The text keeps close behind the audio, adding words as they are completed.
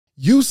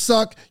You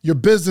suck, your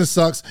business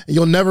sucks, and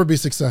you'll never be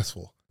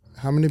successful.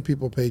 How many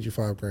people paid you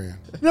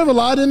 $5,000? You ever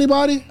lied to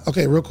anybody?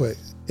 Okay, real quick.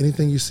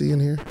 Anything you see in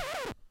here?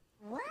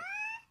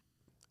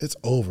 It's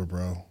over,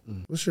 bro.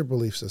 What's your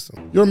belief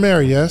system? You're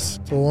married, yes,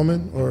 to a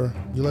woman, or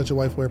you let your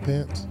wife wear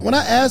pants? When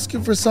I ask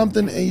you for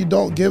something and you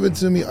don't give it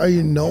to me, are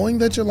you knowing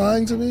that you're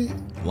lying to me?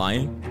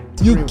 Lying?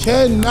 You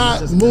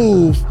cannot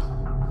move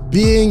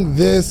being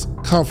this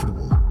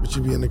comfortable. But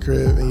you be in the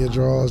crib and your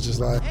drawers just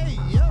like, hey,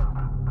 yo.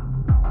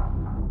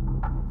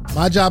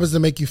 My job is to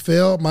make you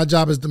fail. My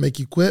job is to make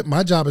you quit.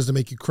 My job is to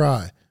make you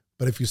cry.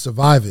 But if you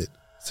survive it,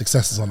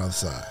 success is on the other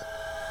side.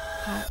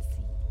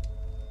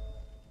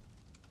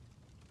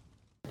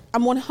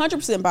 I'm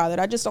 100% bothered.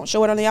 I just don't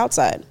show it on the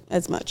outside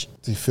as much.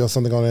 Do you feel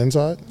something on the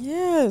inside?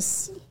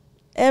 Yes.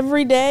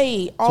 Every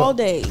day, all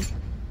day.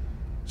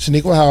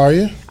 Shaniqua, how are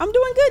you? I'm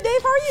doing good,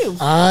 Dave. How are you?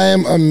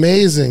 I'm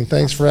amazing.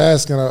 Thanks for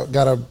asking. I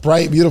got a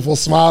bright, beautiful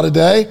smile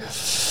today.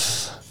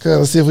 Good.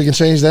 Let's see if we can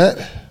change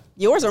that.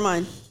 Yours or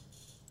mine?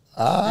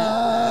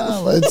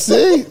 Let's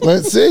see.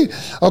 Let's see.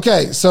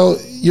 Okay, so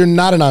you're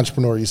not an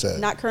entrepreneur, you said?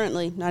 Not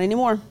currently. Not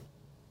anymore.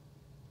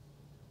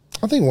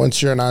 I think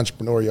once you're an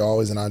entrepreneur, you're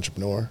always an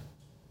entrepreneur.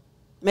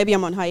 Maybe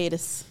I'm on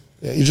hiatus.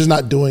 Yeah, you're just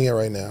not doing it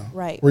right now.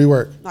 Right. Where you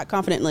work? Not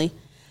confidently.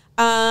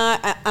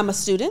 I'm a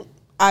student.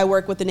 I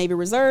work with the Navy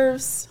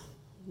Reserves,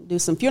 do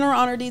some funeral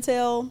honor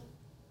detail.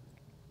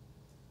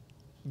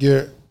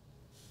 Your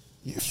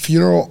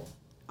funeral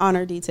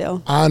honor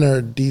detail.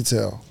 Honor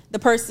detail. The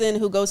person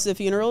who goes to the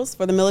funerals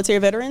for the military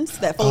veterans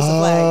that folds the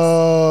flags.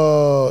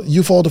 Oh,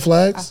 you fold the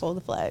flags? I fold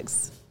the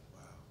flags.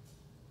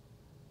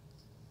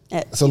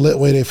 It's a lit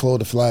way they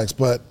fold the flags,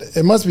 but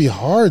it must be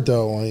hard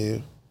though on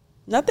you.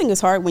 Nothing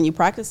is hard when you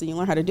practice and you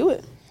learn how to do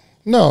it.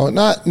 No,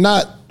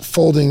 not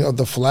folding of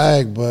the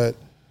flag, but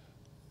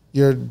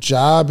your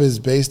job is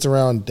based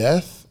around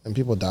death and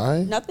people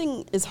dying?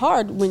 Nothing is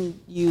hard when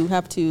you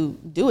have to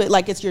do it.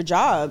 Like it's your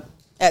job.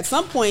 At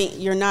some point,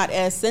 you're not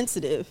as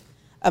sensitive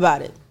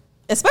about it.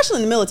 Especially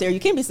in the military, you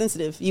can't be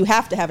sensitive. You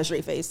have to have a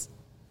straight face.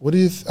 What do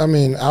you,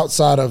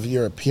 outside of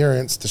your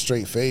appearance, the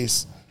straight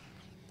face,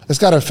 it's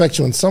got to affect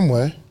you in some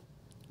way.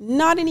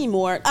 Not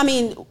anymore. I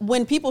mean,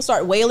 when people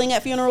start wailing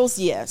at funerals,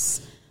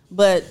 yes.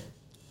 But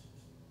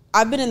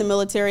I've been in the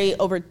military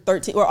over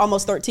 13 or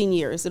almost 13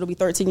 years. It'll be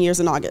 13 years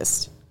in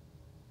August.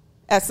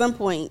 At some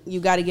point, you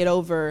got to get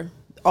over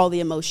all the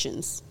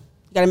emotions.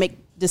 You got to make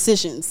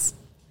decisions.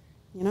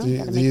 You know,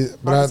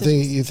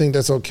 you think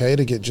that's okay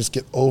to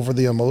get over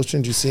the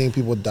emotions? You're seeing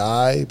people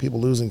die, people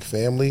losing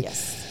family.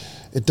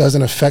 Yes. It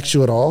doesn't affect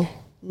you at all?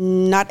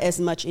 Not as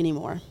much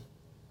anymore.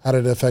 How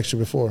did it affect you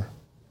before?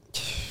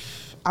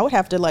 I would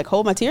have to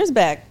hold my tears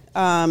back.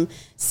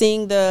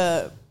 Seeing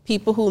the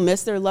people who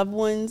miss their loved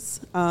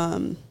ones.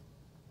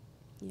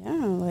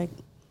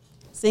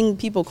 Seeing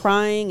people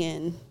crying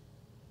and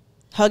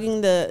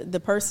hugging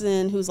the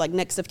person who's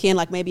next of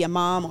kin, maybe a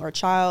mom or a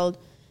child.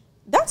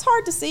 That's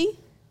hard to see.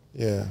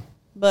 Yeah.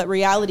 But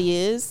reality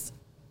is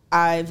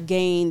I've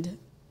gained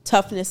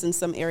toughness in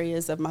some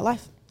areas of my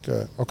life.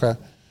 Good. Okay.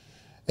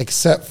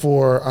 Except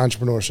for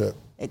entrepreneurship.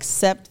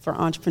 Except for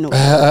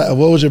entrepreneurship.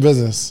 What was your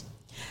business?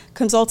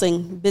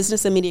 Consulting,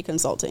 business and media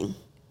consulting.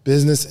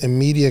 Business and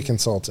media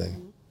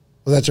consulting.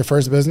 Was that your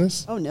first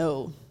business? Oh,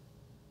 no.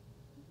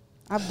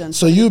 I've done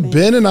so you've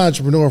been an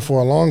entrepreneur for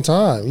a long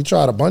time. You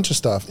tried a bunch of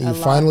stuff and you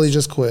finally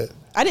just quit.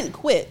 I didn't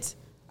quit.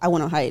 I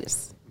went on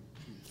hiatus.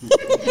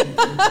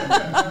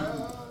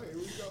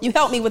 You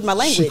helped me with my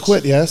language. She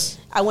quit, yes?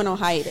 I went on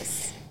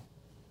hiatus.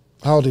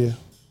 How old are you?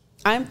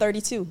 I'm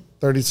 32.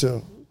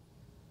 32.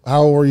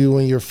 How old were you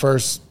when your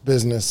first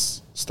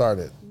business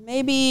started?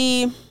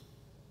 Maybe,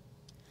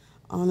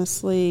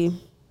 honestly,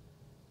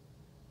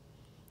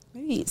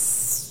 maybe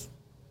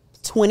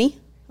 20,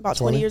 about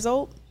 20 years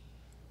old.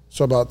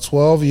 So about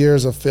 12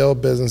 years of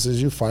failed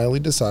businesses, you finally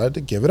decided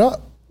to give it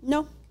up.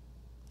 No.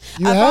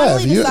 You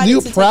have.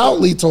 You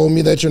proudly told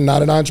me that you're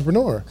not an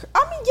entrepreneur.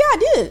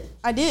 Yeah,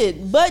 I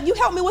did. But you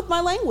helped me with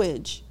my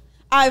language.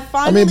 But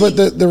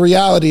the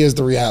reality is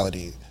the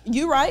reality.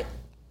 You're right.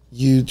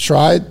 You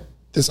tried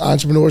this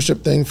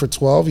entrepreneurship thing for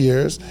 12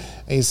 years,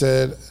 and you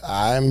said,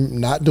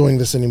 I'm not doing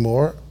this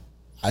anymore.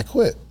 I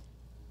quit.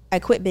 I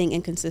quit being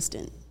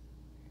inconsistent.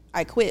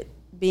 I quit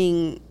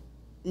being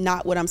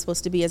not what I'm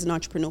supposed to be as an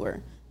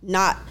entrepreneur.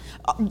 Not,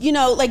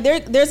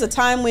 there's a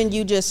time when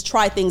you just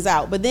try things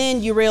out, but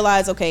then you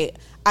realize, okay,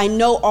 I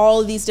know all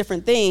of these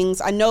different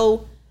things. I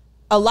know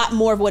a lot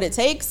more of what it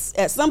takes.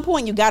 At some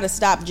point, you got to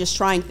stop just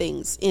trying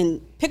things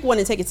and pick one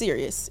and take it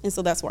serious. And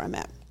so that's where I'm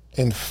at.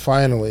 And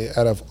finally,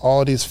 out of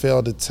all these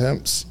failed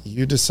attempts,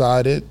 you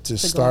decided to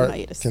start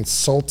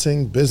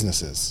consulting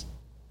businesses.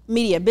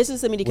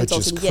 Business and media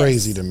consulting, which is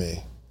crazy to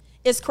me.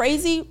 It's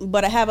crazy,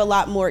 but I have a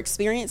lot more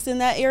experience in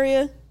that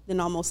area than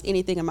almost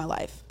anything in my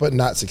life. But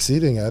not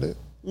succeeding at it.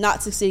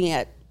 Not succeeding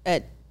at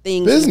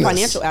things, the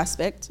financial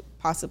aspect,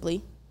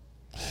 possibly.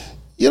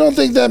 You don't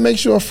think that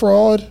makes you a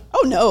fraud?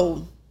 Oh,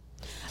 no.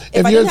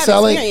 If you're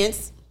selling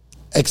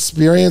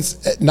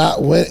experience,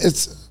 not win,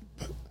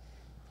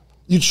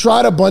 You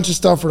tried a bunch of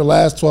stuff for the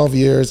last 12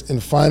 years,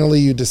 and finally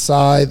you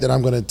decide that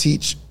I'm going to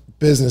teach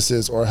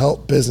businesses or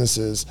help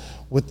businesses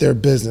with their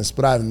business,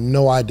 but I have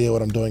no idea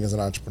what I'm doing as an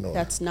entrepreneur.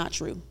 That's not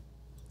true.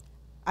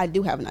 I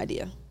do have an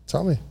idea.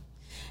 Tell me.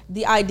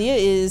 The idea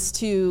is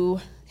to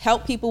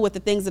help people with the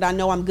things that I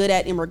know I'm good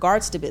at in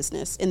regards to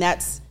business, and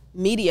that's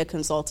media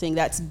consulting.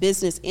 That's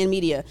business and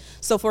media.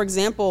 So, for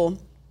example,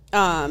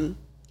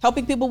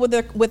 helping people with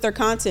their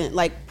content,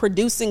 like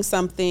producing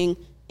something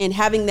and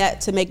having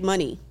that to make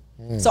money.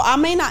 So I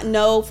may not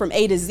know from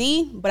A to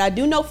Z, but I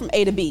do know from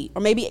A to B,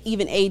 or maybe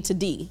even A to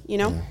D, you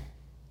know?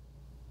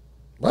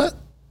 What?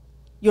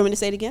 You want me to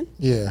say it again?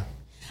 Yeah.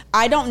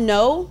 I don't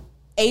know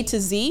A to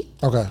Z.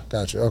 Okay,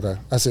 got you. Okay,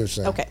 I see what you're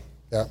saying. Okay.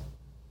 Yeah.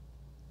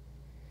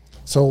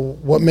 So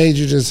what made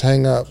you just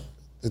hang up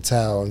the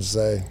towel and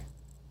say,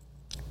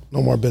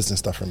 no more business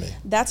stuff for me?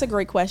 That's a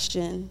great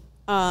question.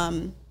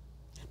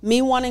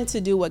 Me wanting to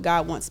do what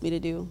God wants me to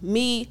do.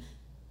 Me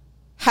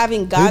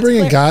having God's... Are you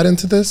bringing God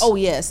into this? Oh,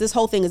 yes. This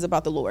whole thing is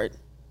about the Lord.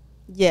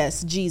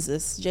 Yes,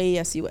 Jesus,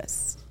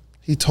 J-E-S-U-S.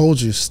 He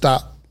told you,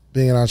 stop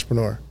being an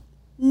entrepreneur.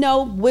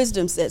 No,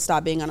 wisdom said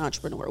stop being an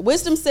entrepreneur.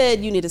 Wisdom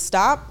said you need to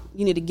stop,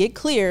 you need to get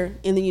clear,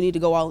 and then you need to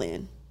go all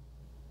in.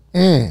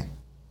 That's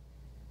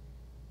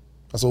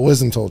what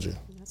wisdom told you.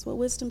 That's what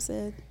wisdom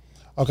said.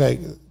 Okay,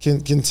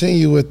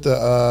 continue with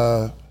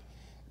the,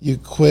 you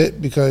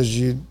quit because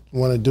you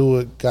want to do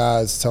what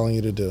God's telling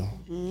you to do.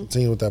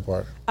 Continue with that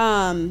part.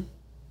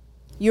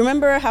 You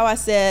remember how I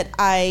said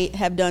I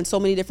have done so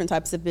many different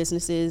types of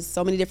businesses,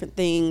 so many different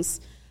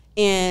things,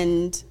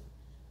 and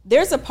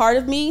there's a part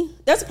of me,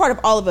 there's a part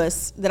of all of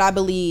us that I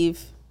believe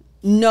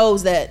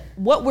knows that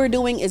what we're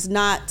doing is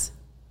not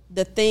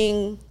the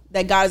thing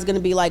that God is going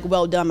to be like,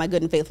 well done, my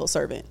good and faithful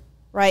servant,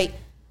 right?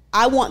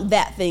 I want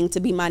that thing to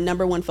be my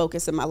number one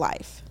focus in my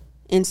life.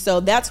 And so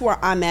that's where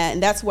I'm at,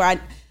 and that's where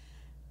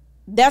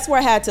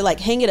I had to like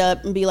hang it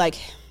up and be like,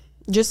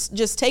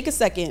 just take a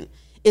second.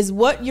 Is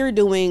what you're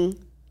doing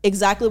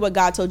exactly what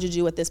God told you to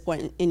do at this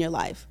point in your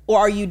life? Or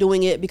are you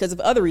doing it because of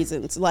other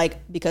reasons, like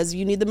because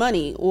you need the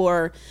money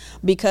or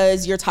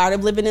because you're tired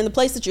of living in the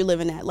place that you're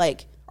living at?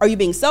 Like, are you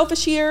being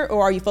selfish here,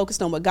 or are you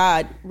focused on what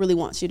God really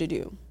wants you to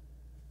do?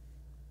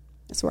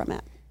 That's where I'm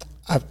at.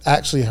 I've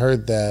actually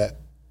heard that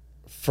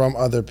from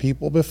other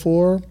people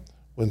before.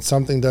 When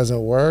something doesn't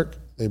work,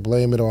 they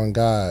blame it on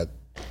God.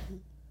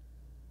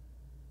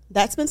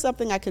 That's been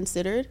something I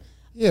considered.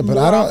 Yeah, but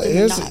I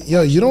don't,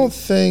 you don't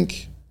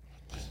think,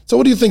 so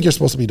what do you think you're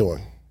supposed to be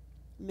doing?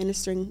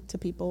 Ministering to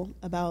people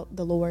about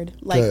the Lord,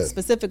 like Good.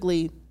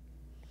 Specifically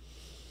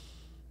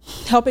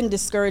helping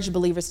discouraged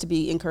believers to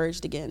be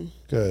encouraged again.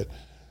 Good.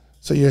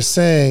 So you're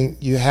saying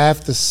you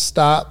have to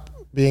stop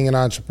being an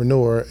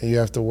entrepreneur and you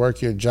have to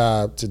work your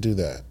job to do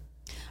that.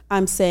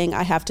 I'm saying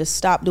I have to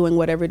stop doing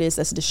whatever it is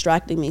that's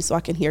distracting me so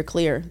I can hear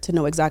clear to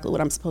know exactly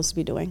what I'm supposed to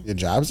be doing. Your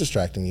job's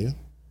distracting you.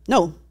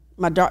 No,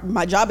 my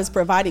job is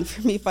providing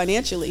for me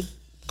financially.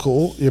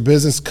 Cool. Your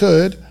business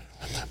could.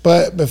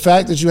 But the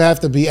fact that you have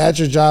to be at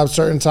your job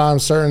certain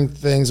times, certain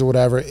things or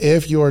whatever,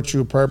 if your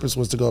true purpose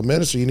was to go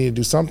minister, you need to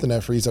do something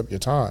that frees up your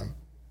time.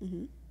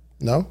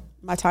 No?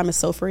 My time is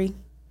so free.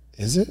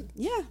 Is it?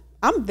 Yeah.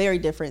 I'm very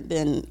different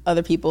than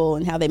other people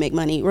and how they make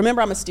money.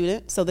 Remember, I'm a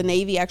student, so the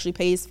Navy actually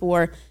pays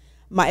for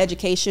my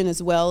education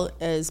as well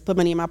as put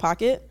money in my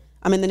pocket.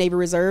 I'm in the Navy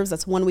Reserves.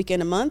 That's 1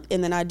 weekend a month.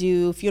 And then I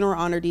do funeral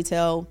honor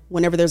detail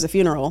whenever there's a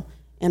funeral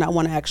and I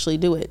want to actually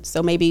do it.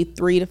 So maybe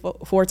 3 to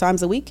 4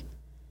 times a week.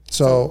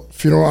 So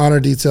funeral honor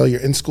detail,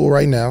 you're in school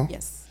right now.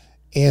 Yes.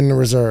 In the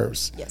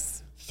reserves.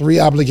 Yes. 3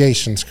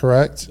 obligations,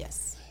 correct?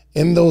 Yes.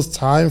 In those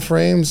time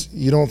frames,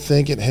 you don't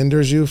think it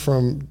hinders you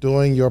from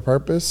doing your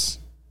purpose?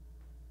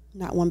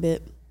 Not one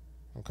bit.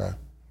 Okay.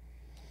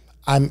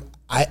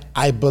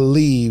 I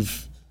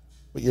believe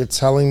what you're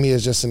telling me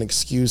is just an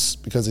excuse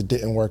because it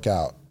didn't work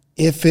out.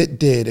 If it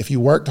did, if you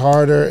worked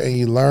harder and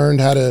you learned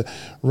how to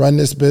run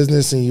this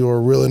business and you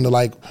were willing to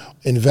like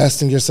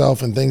invest in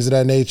yourself and things of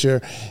that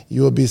nature,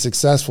 you would be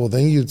successful.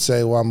 Then you'd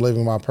say, well, I'm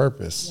living my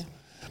purpose.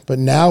 Yeah. But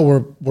now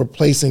we're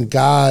placing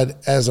God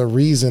as a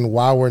reason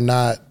why we're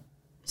not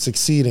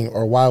succeeding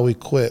or why we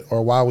quit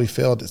or why we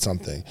failed at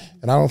something.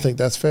 And I don't think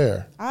that's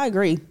fair. I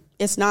agree.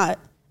 It's not.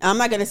 I'm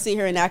not going to sit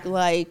here and act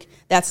like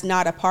that's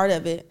not a part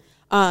of it.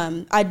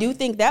 I do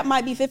think that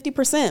might be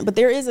 50%, but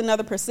there is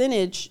another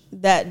percentage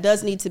that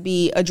does need to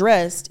be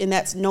addressed, and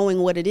that's knowing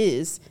what it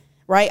is,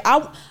 right?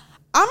 I'm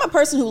a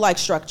person who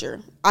likes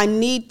structure. I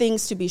need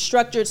things to be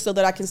structured so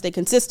that I can stay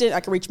consistent, I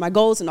can reach my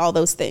goals and all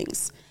those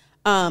things.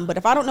 But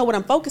if I don't know what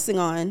I'm focusing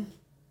on,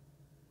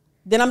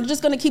 then I'm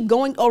just going to keep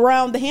going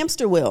around the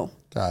hamster wheel.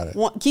 Got it.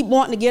 Keep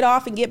wanting to get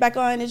off and get back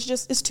on.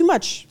 It's too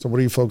much. So what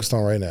are you focused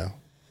on right now?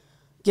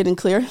 Getting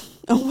clear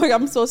on what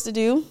I'm supposed to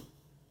do.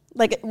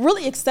 Like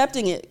really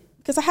accepting it.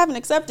 Because I haven't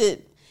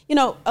accepted,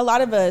 a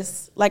lot of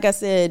us, like I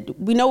said,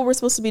 we know what we're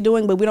supposed to be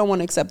doing, but we don't want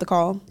to accept the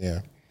call. Yeah.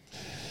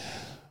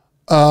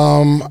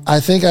 I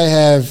think I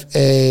have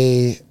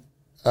a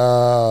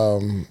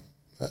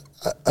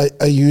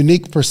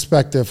unique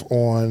perspective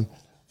on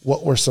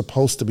what we're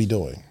supposed to be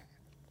doing.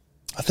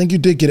 I think you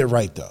did get it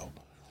right, though.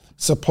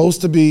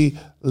 supposed to be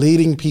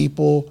leading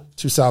people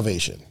to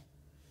salvation.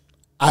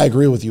 I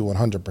agree with you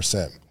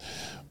 100%.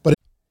 But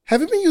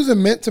have you been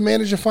using Mint to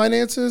manage your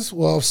finances?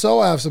 Well, if so,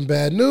 I have some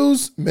bad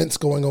news. Mint's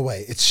going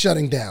away. It's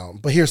shutting down.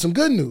 But here's some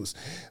good news.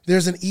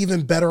 There's an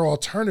even better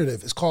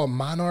alternative. It's called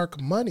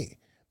Monarch Money.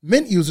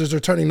 Mint users are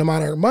turning to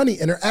Monarch Money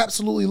and are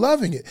absolutely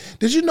loving it.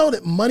 Did you know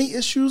that money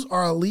issues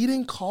are a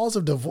leading cause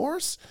of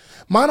divorce?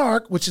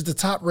 Monarch, which is the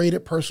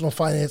top-rated personal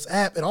finance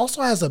app, it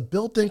also has a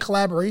built-in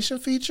collaboration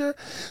feature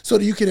so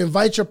that you can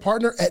invite your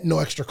partner at no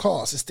extra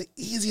cost. It's the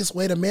easiest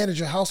way to manage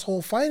your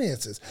household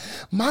finances.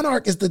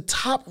 Monarch is the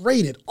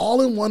top-rated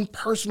all-in-one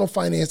personal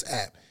finance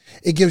app.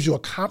 It gives you a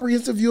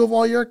comprehensive view of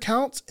all your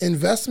accounts,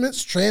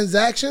 investments,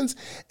 transactions,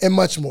 and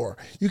much more.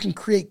 You can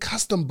create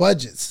custom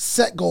budgets,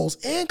 set goals,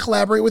 and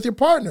collaborate with your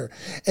partner.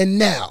 And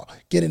now,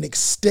 get an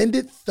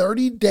extended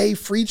 30-day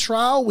free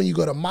trial when you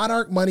go to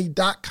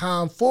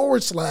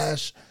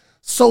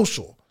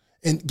monarchmoney.com/social.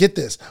 And get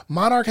this,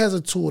 Monarch has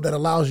a tool that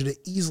allows you to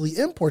easily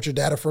import your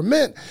data from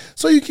Mint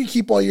so you can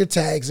keep all your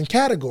tags and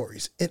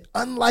categories. And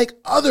unlike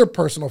other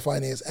personal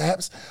finance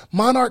apps,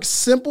 Monarch's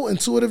simple,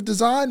 intuitive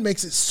design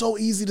makes it so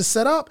easy to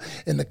set up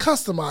and to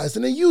customize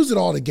and to use it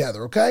all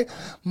together, okay?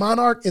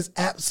 Monarch is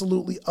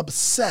absolutely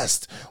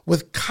obsessed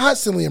with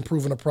constantly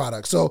improving the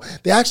product. So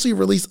they actually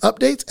release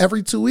updates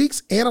every 2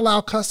 weeks and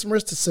allow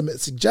customers to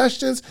submit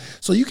suggestions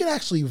so you can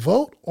actually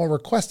vote on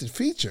requested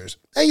features.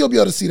 And you'll be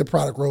able to see the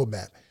product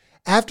roadmap.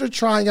 After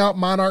trying out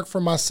Monarch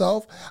for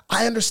myself,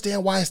 I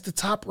understand why it's the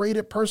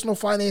top-rated personal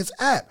finance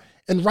app.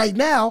 And right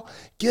now,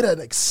 get an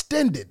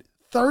extended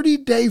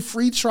 30-day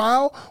free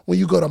trial when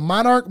you go to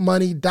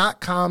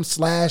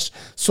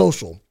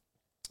monarchmoney.com/social.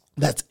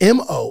 That's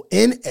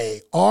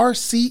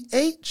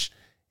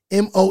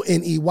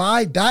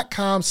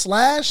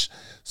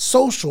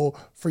monarchmoney.com/social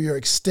for your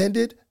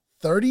extended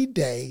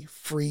 30-day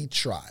free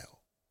trial.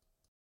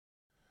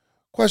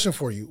 Question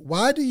for you.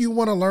 Why do you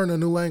want to learn a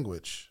new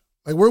language?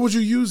 Like, where would you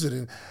use it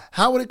and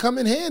how would it come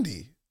in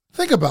handy?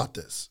 Think about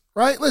this,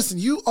 right? Listen,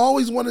 you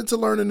always wanted to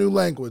learn a new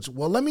language.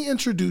 Well, let me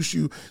introduce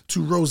you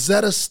to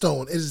Rosetta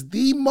Stone. It is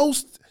the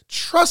most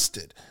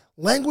trusted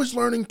language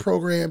learning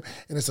program,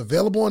 and it's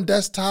available on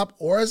desktop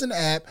or as an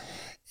app.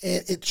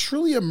 And it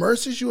truly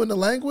immerses you in the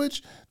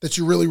language that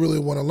you really, really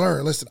want to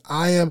learn. Listen,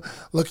 I am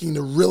looking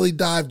to really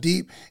dive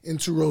deep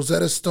into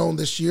Rosetta Stone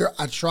this year.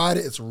 I tried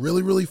it. It's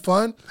really, really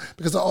fun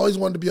because I always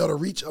wanted to be able to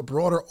reach a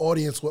broader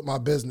audience with my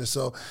business.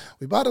 So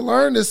we about to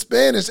learn this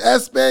Spanish.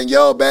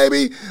 Espanol,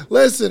 baby.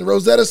 Listen,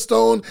 Rosetta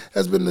Stone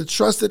has been the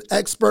trusted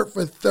expert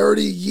for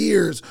 30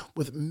 years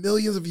with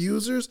millions of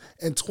users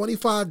and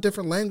 25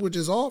 different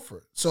languages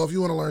offered. So if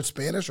you want to learn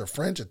Spanish or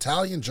French,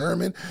 Italian,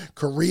 German,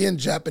 Korean,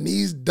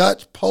 Japanese,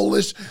 Dutch,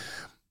 Polish,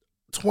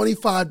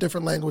 25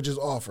 different languages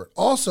offered.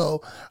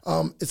 Also,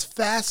 it's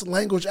fast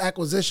language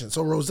acquisition.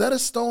 So Rosetta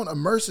Stone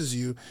immerses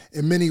you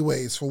in many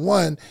ways. For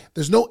one,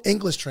 there's no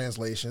English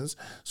translations,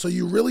 so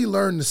you really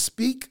learn to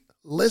speak,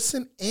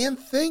 listen, and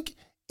think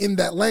in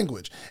that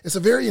language. It's a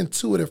very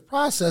intuitive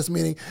process,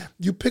 meaning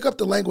you pick up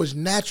the language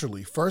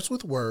naturally, first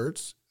with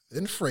words,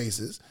 then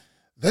phrases,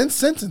 then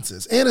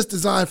sentences, and it's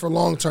designed for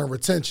long-term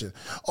retention.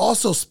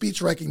 Also, speech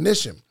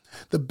recognition.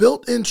 The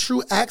built-in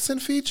True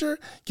Accent feature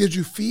gives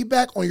you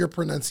feedback on your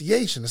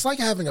pronunciation. It's like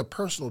having a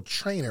personal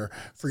trainer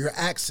for your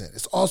accent.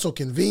 It's also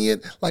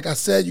convenient. Like I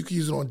said, you can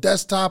use it on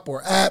desktop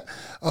or app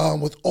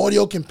with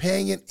audio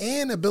companion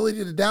and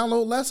ability to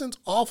download lessons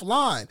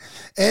offline.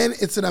 And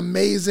it's an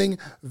amazing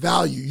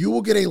value. You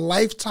will get a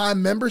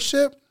lifetime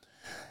membership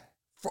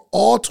for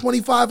all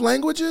 25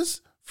 languages,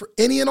 for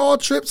any and all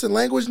trips and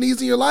language needs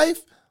in your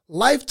life.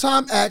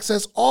 Lifetime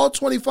access, all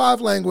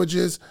 25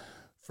 languages,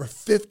 for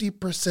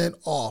 50%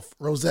 off.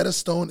 Rosetta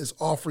Stone is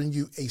offering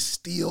you a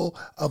steal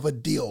of a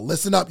deal.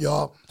 Listen up,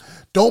 y'all.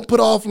 Don't put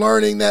off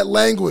learning that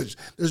language.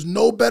 There's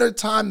no better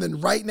time than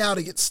right now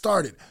to get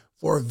started.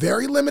 For a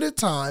very limited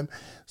time,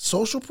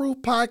 Social Proof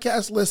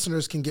Podcast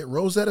listeners can get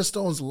Rosetta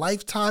Stone's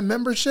lifetime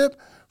membership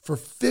for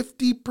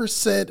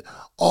 50%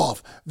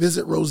 off.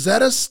 Visit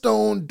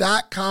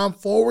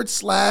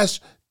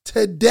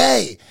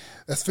rosettastone.com/today.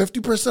 That's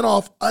 50%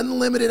 off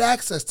unlimited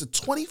access to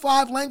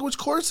 25 language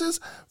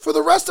courses for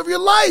the rest of your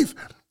life.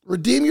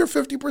 Redeem your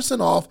 50%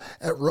 off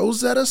at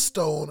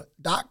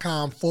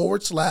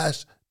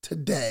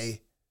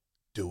rosettastone.com/today.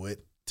 Do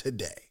it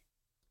today.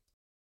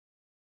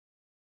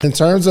 In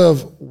terms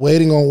of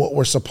waiting on what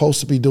we're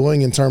supposed to be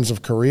doing in terms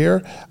of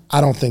career, I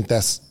don't think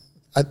that's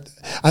I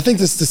think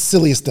this is the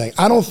silliest thing.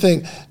 I don't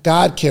think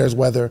God cares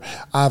whether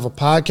I have a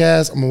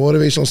podcast, I'm a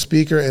motivational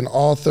speaker, an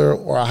author,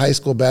 or a high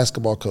school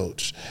basketball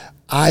coach.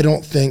 I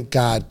don't think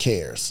God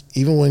cares.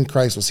 Even when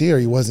Christ was here,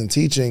 he wasn't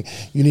teaching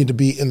you need to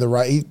be in the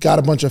right. He got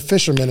a bunch of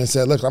fishermen and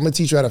said, look, I'm going to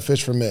teach you how to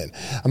fish for men.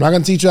 I'm not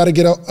going to teach you how to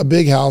get a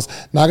big house.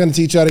 Not going to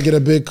teach you how to get a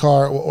big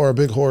car or a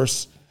big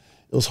horse.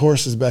 It was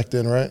horses back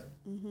then, right?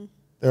 Mm-hmm.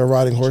 They were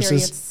riding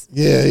horses. Chariots.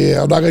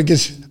 Yeah. I'm not going to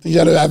teach you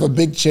how to have a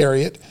big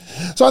chariot.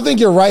 So I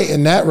think you're right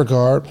in that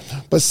regard.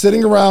 But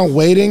sitting around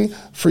waiting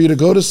for you to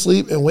go to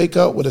sleep and wake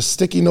up with a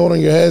sticky note on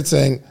your head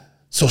saying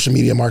social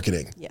media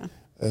marketing. Yeah.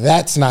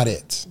 That's not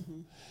it.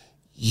 Mm-hmm.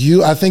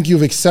 I think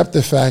you've accepted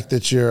the fact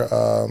that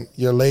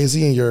you're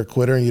lazy and you're a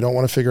quitter and you don't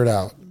want to figure it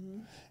out.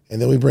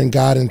 And then we bring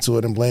God into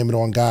it and blame it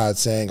on God,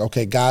 saying,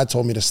 okay, God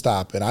told me to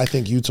stop, and I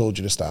think you told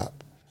you to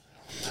stop.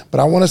 But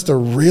I want us to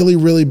really,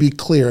 really be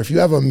clear. If you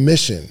have a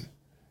mission,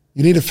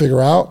 you need to figure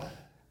out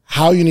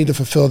how you need to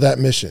fulfill that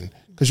mission,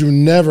 because you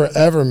never,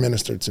 ever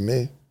ministered to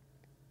me.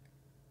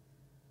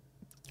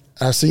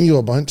 I've seen you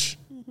a bunch.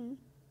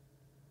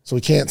 So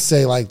we can't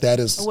say like that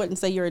is... I wouldn't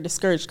say you're a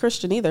discouraged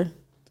Christian either.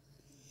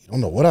 You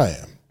don't know what I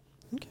am.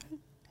 Okay.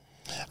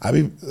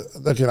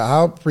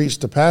 I'll preach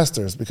to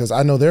pastors because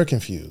I know they're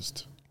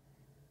confused.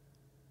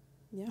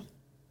 Yeah.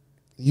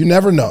 You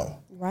never know.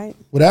 Right.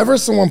 Whatever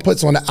someone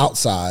puts on the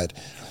outside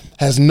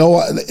has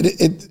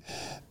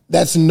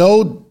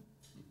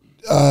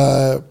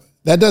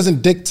that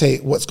doesn't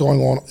dictate what's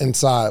going on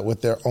inside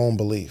with their own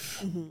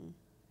belief.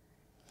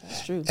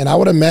 That's true. And I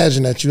would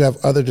imagine that you have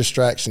other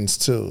distractions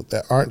too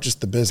that aren't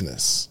just the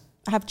business.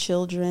 I have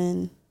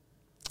children.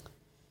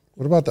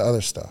 What about the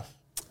other stuff?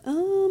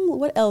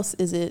 What else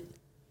is it?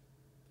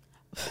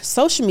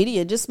 Social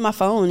media, just my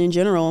phone in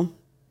general.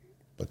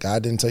 But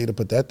God didn't tell you to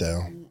put that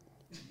down.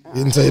 He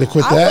didn't tell you to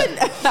quit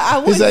that.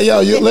 I He said,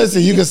 yo,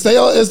 listen, you can stay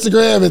on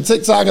Instagram and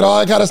TikTok and all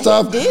that kind of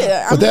stuff.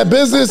 But that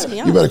business,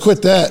 you better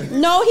quit that.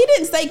 No, he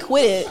didn't say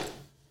quit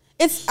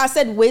it. I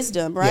said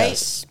wisdom, right?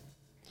 Yes.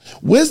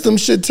 Wisdom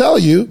should tell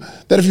you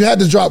that if you had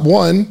to drop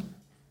one,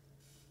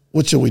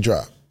 what should we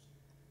drop?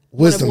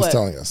 Wisdom's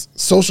telling us.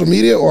 Social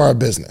media or our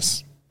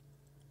business?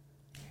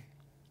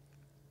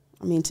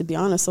 I mean, to be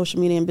honest, social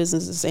media and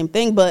business is the same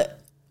thing,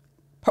 but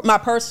my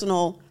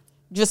personal,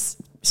 just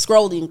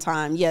scrolling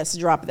time, yes,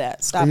 drop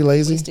that. Stop. Are you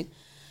lazy?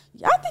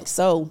 Yeah, I think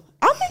so.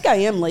 I think I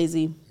am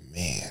lazy.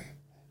 Man,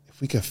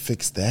 if we could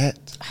fix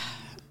that.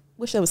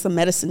 Wish there was some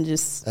medicine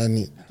just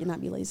you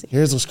not be lazy.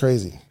 Here's what's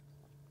crazy.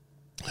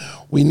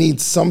 We need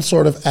some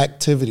sort of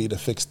activity to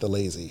fix the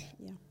lazy.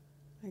 Yeah,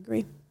 I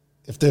agree.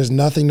 If there's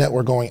nothing that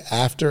we're going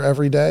after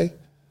every day,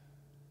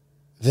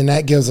 then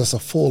that gives us a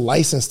full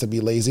license to be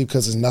lazy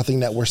because there's nothing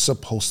that we're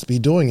supposed to be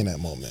doing in that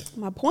moment.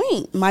 My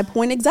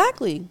point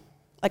exactly.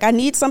 Like I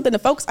need something to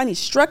focus. I need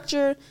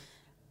structure.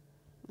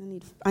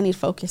 I need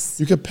focus.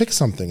 You could pick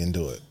something and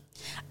do it.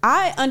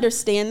 I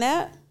understand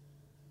that.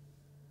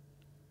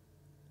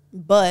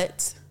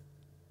 But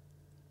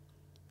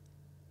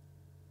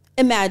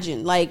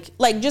imagine, like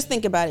just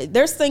think about it.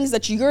 There's things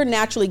that you're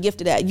naturally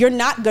gifted at. You're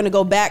not going to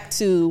go back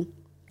to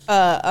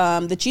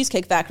the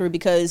Cheesecake Factory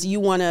because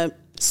you want to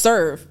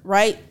serve,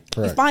 right?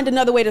 Correct. You find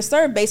another way to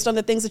serve based on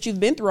the things that you've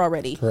been through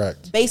already.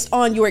 Correct. Based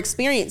on your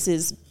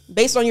experiences.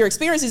 Based on your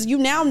experiences, you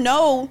now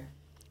know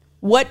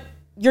what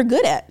you're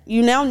good at.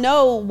 You now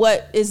know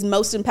what is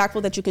most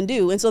impactful that you can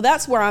do. And so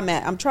that's where I'm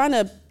at. I'm trying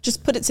to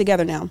just put it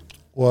together now.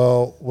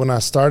 Well, when I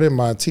started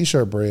my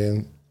t-shirt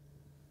brand,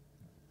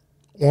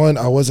 one,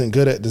 I wasn't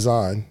good at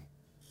design.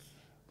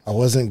 I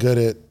wasn't good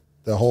at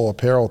the whole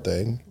apparel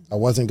thing. I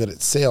wasn't good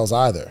at sales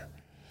either.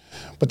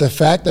 But the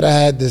fact that I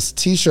had this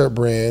t-shirt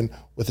brand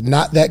with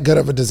not that good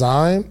of a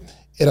design,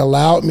 it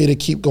allowed me to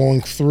keep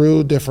going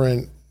through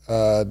different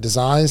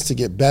designs to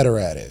get better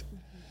at it.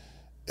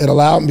 It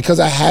allowed, because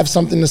I have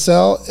something to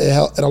sell,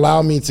 it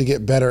allowed me to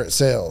get better at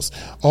sales.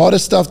 All the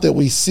stuff that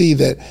we see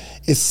that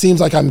it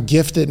seems like I'm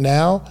gifted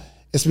now,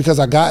 it's because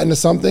I got into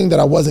something that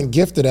I wasn't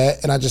gifted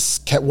at and I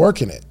just kept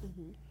working it.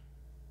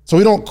 So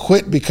we don't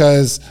quit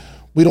because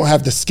we don't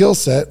have the skill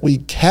set.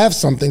 We have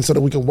something so that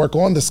we can work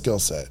on the skill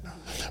set.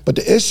 But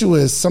the issue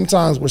is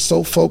sometimes we're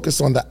so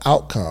focused on the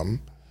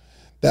outcome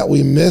that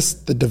we miss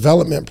the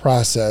development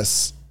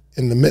process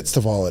in the midst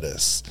of all of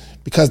this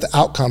because the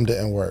outcome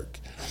didn't work.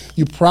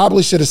 You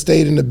probably should have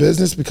stayed in the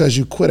business because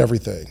you quit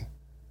everything.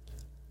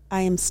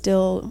 I am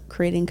still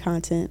creating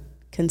content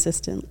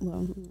consistent.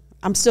 Well,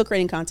 I'm still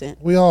creating content.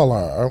 We all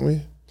are, aren't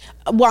we?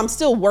 Well, I'm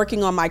still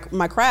working on my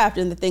craft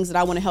and the things that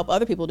I want to help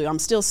other people do. I'm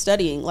still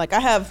studying. Like I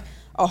have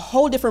a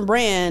whole different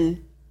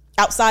brand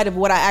outside of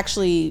what I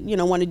actually,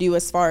 want to do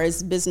as far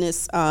as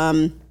business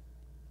and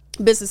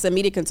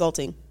media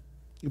consulting.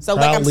 You so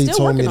proudly like I'm still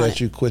told working me on that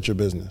it. you quit your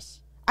business.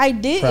 I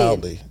did.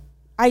 Proudly.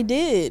 I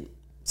did.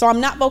 So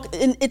I'm not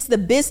and it's the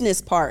business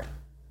part,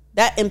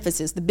 that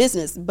emphasis, the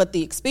business, but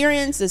the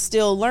experience is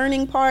still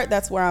learning part.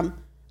 That's where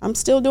I'm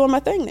still doing my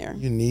thing there.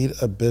 You need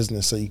a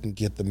business so you can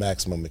get the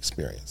maximum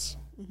experience.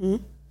 Mm-hmm.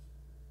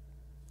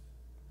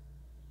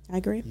 I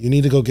agree. You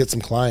need to go get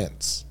some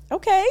clients.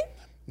 Okay.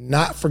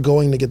 Not for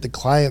going to get the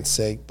client's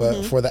sake,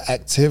 but for the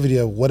activity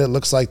of what it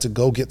looks like to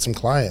go get some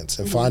clients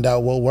and find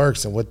out what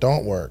works and what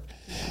don't work.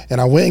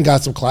 And I went and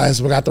got some clients,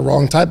 but got the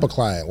wrong type of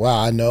client. Well,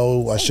 I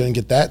know I shouldn't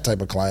get that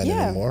type of client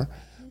anymore.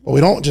 But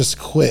we don't just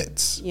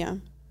quit. Yeah.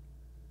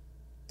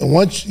 And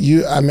once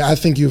I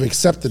think you've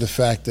accepted the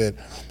fact that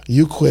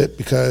you quit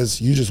because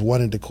you just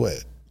wanted to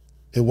quit.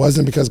 It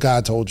wasn't because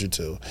God told you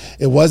to.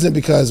 It wasn't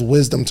because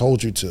wisdom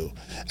told you to.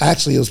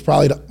 Actually, it was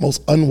probably the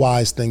most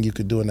unwise thing you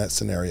could do in that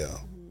scenario.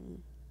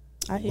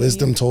 I hear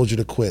Wisdom you. told you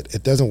to quit.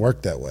 It doesn't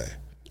work that way.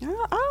 I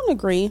don't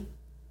agree.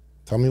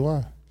 Tell me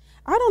why.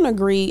 I don't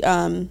agree.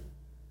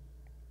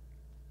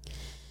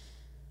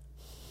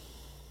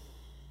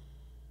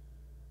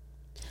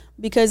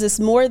 Because it's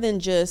more than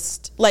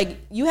just, like,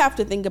 you have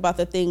to think about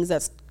the things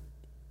that's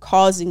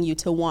causing you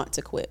to want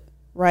to quit,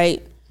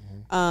 right?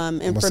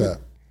 And What's that?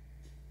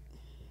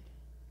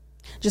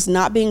 Just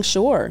not being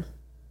sure.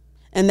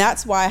 And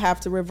that's why I have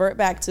to revert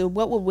back to,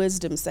 what would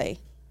wisdom say?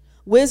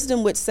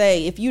 Wisdom would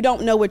say, if you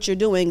don't know what you're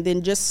doing,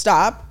 then just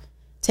stop,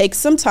 take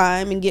some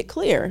time, and get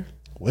clear.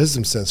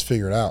 Wisdom says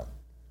figure it out.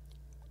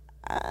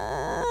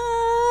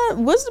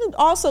 Wisdom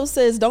also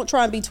says don't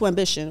try and be too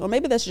ambitious. Or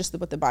maybe that's just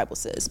what the Bible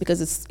says,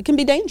 because it can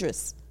be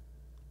dangerous.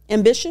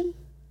 Ambition.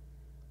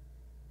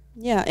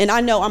 Yeah, and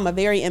I know I'm a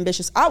very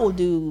ambitious. I will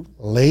do.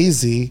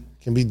 Lazy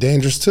can be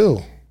dangerous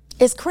too.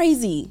 It's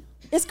crazy.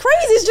 It's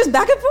crazy. It's just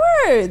back and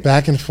forth.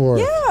 Back and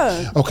forth.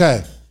 Yeah.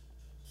 Okay.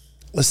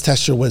 Let's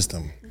test your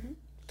wisdom.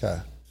 Okay.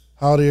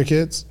 How old are your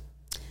kids?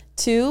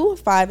 2,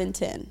 5, and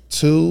 10.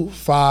 2,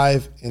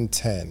 5, and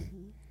 10.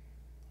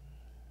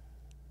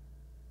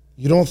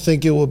 You don't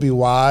think it would be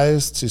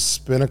wise to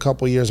spend a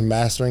couple years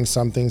mastering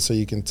something so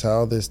you can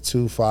tell this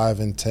 2,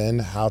 5, and 10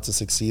 how to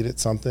succeed at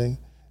something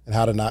and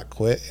how to not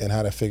quit and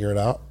how to figure it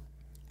out?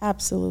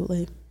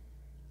 Absolutely.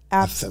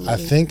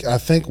 Absolutely. I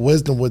think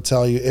wisdom would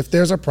tell you, if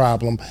there's a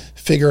problem,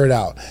 figure it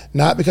out.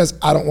 Not because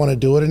I don't want to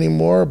do it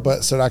anymore,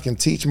 but so that I can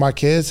teach my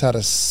kids how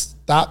to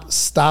stop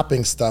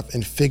stopping stuff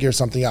and figure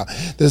something out.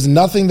 There's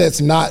nothing that's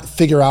not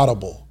figure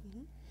outable.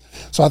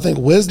 So I think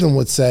wisdom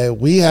would say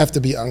we have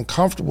to be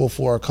uncomfortable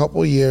for a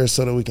couple of years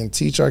so that we can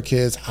teach our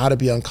kids how to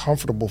be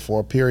uncomfortable for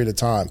a period of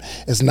time.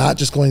 It's not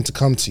just going to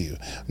come to you.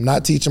 I'm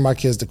not teaching my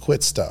kids to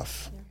quit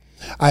stuff.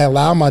 Yeah. I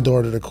allow my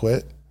daughter to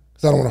quit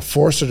because I don't want to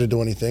force her to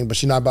do anything, but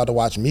she's not about to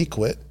watch me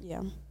quit.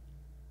 Yeah.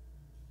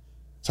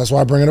 So that's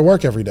why I bring her to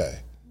work every day,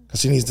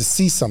 because she needs to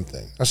see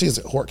something. Now, she's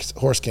at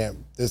horse camp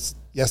this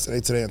yesterday,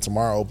 today, and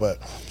tomorrow, but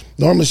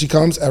normally she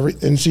comes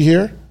isn't she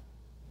here?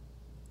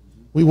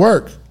 We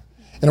work.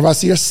 And if I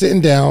see her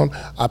sitting down,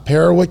 I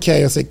pair her with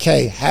Kay and say,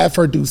 Kay, have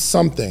her do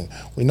something.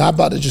 We're not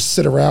about to just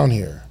sit around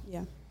here.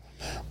 Yeah.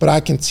 But I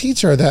can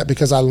teach her that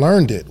because I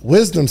learned it.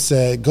 Wisdom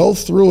said, go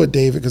through it,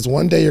 David, because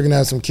one day you're going to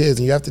have some kids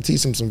and you have to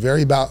teach them some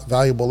very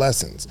valuable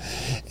lessons.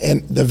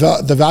 And the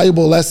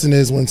valuable lesson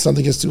is when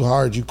something gets too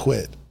hard, you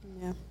quit.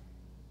 Yeah.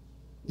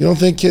 You don't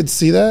think kids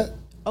see that?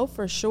 Oh,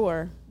 for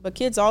sure. But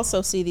kids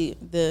also see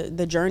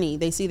the journey.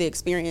 They see the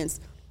experience.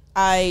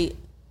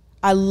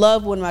 I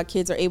love when my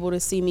kids are able to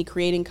see me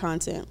creating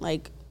content,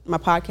 like my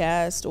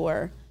podcast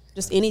or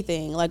just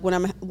anything. Like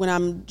when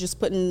I'm just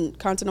putting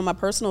content on my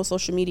personal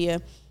social media,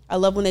 I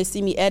love when they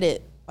see me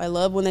edit. I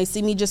love when they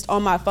see me just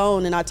on my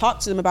phone and I talk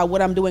to them about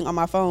what I'm doing on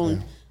my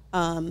phone.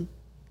 Yeah.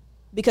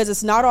 Because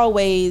it's not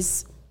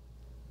always,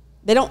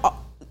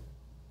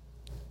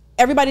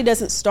 everybody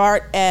doesn't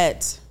start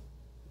at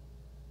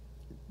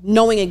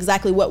knowing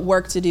exactly what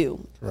work to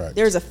do. Correct.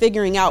 There's a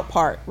figuring out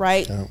part,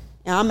 right? Yeah.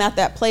 And I'm at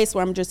that place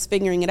where I'm just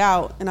figuring it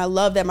out. And I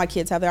love that my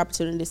kids have the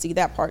opportunity to see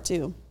that part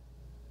too.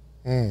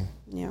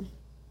 Yeah.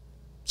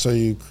 So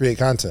you create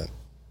content?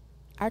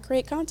 I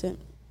create content.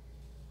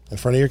 In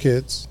front of your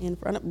kids?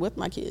 With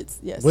my kids,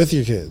 yes. With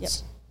your kids? Yep.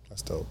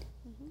 That's dope.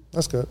 Mm-hmm.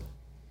 That's good.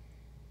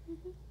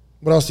 Mm-hmm.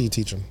 What else do you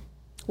teach them?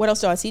 What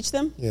else do I teach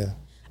them? Yeah.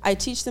 I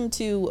teach them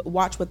to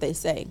watch what they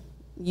say.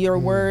 Your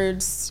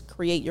words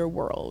create your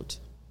world.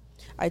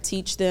 I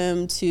teach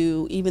them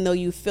to, even though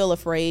you feel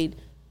afraid,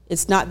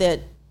 it's not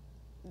that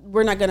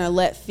we're not going to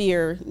let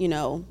fear,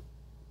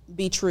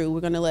 be true.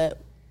 We're going to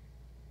let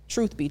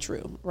truth be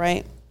true,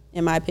 right?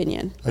 In my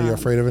opinion. Are you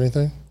afraid of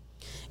anything?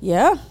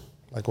 Yeah.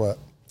 Like what?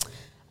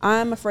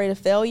 I'm afraid of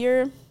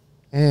failure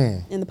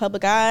in the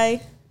public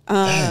eye.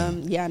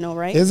 Yeah, I know,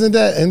 right? Isn't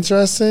that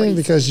interesting? Crazy.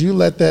 Because you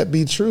let that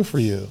be true for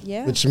you.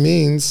 Yeah. Which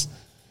means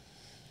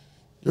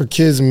your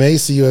kids may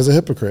see you as a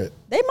hypocrite.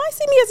 They might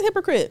see me as a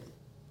hypocrite.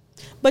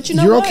 But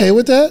You're what? okay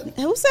with that?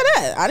 Who said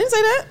that? I didn't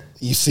say that.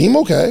 You seem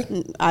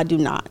okay. I do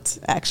not,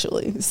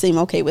 actually, seem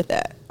okay with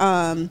that.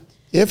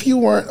 If you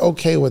weren't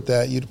okay with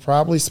that, you'd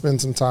probably spend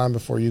some time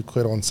before you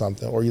quit on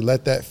something, or you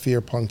let that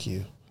fear punk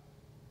you.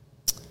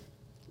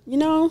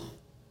 We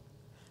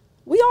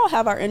all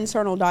have our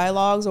internal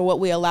dialogues, or what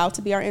we allow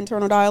to be our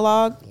internal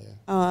dialogue.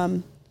 Yeah.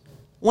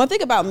 One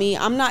thing about me,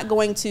 I'm not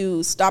going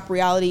to stop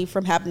reality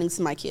from happening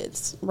to my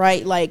kids,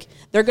 right? Like,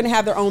 they're going to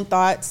have their own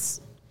thoughts.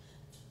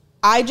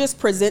 I just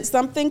present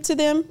something to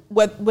them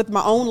with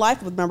my own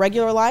life, with my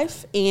regular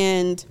life,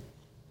 and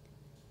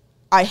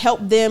I help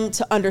them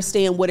to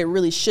understand what it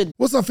really should be.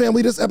 What's up,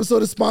 family? This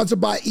episode is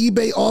sponsored by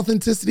eBay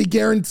Authenticity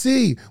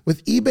Guarantee.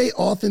 With eBay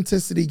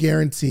Authenticity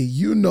Guarantee,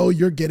 you know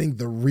you're getting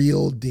the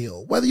real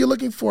deal. Whether you're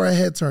looking for a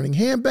head-turning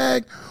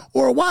handbag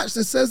or a watch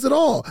that says it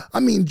all. I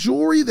mean,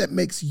 jewelry that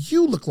makes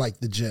you look like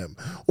the gym,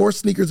 or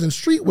sneakers and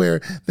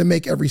streetwear that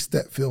make every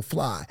step feel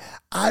fly.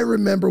 I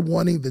remember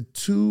wanting the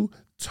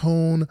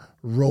two-tone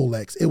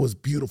Rolex. It was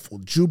beautiful.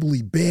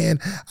 Jubilee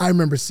band. I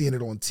remember seeing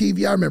it on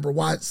TV. I remember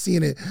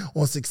seeing it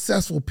on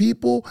successful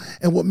people.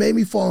 And what made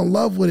me fall in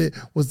love with it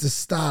was the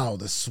style,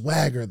 the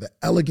swagger, the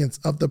elegance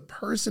of the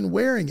person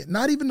wearing it.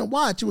 Not even the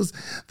watch. It was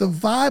the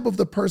vibe of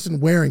the person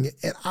wearing it.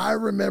 And I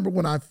remember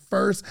when I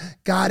first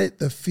got it,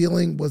 the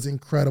feeling was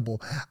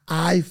incredible.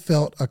 I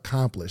felt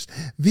accomplished.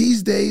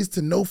 These days,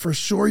 to know for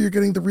sure you're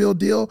getting the real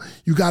deal,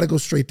 you got to go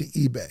straight to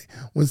eBay.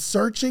 When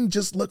searching,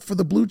 just look for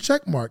the blue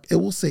check mark. It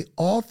will say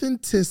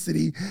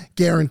authenticity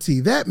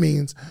guarantee. That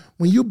means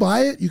when you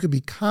buy it, you can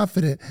be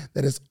confident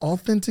that it's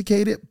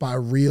authenticated by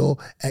real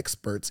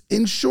experts.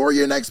 Ensure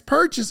your next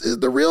purchase is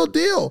the real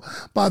deal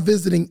by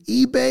visiting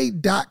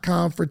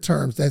ebay.com for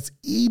terms. That's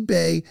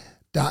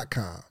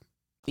ebay.com.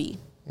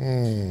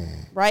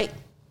 Right?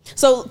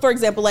 So, for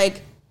example,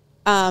 like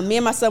me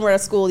and my son were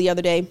at school the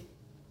other day,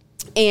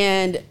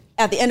 and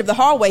at the end of the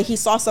hallway, he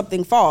saw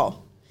something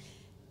fall.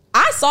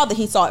 I saw that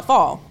he saw it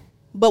fall,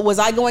 but was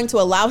I going to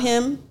allow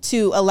him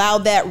to allow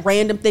that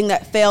random thing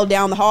that fell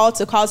down the hall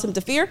to cause him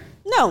to fear?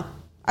 No.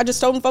 I just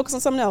told him to focus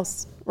on something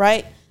else,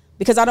 right?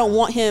 Because I don't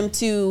want him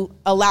to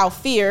allow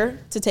fear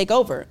to take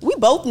over. We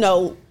both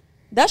know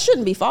that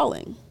shouldn't be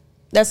falling.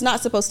 That's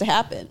not supposed to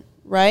happen,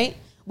 right?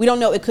 We don't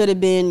know. It could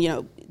have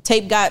been,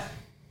 tape got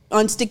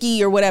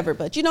unsticky or whatever,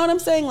 but you know what I'm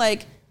saying?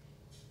 Like,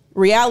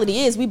 reality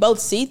is we both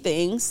see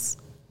things,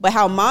 but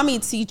how mommy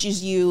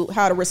teaches you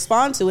how to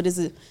respond to it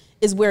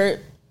is where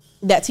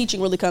that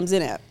teaching really comes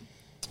in at.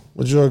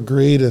 Would you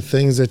agree the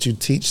things that you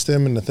teach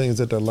them and the things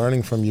that they're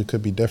learning from you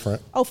could be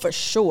different? Oh, for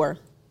sure.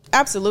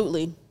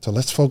 Absolutely. So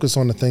let's focus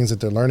on the things that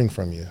they're learning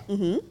from you.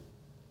 Mm-hmm.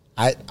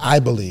 I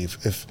believe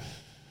if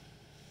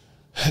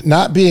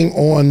not being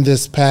on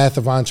this path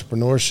of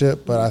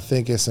entrepreneurship, but I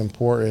think it's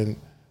important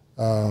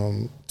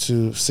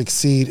to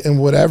succeed in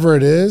whatever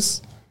it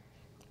is,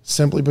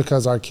 simply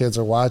because our kids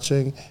are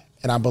watching.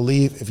 And I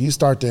believe if you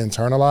start to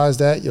internalize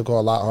that, you'll go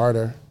a lot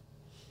harder.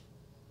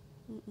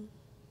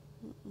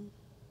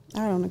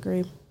 I don't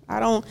agree.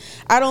 I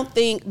don't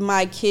think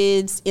my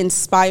kids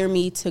inspire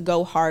me to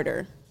go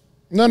harder.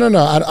 No.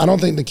 I don't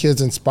think the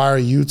kids inspire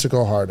you to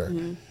go harder.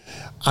 Mm-hmm.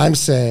 I'm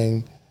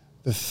saying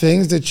the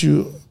things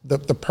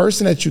that the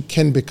person that you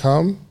can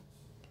become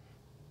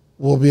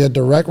will be a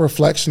direct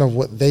reflection of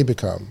what they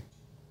become,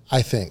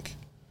 I think.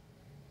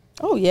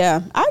 Oh,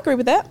 yeah. I agree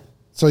with that.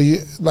 So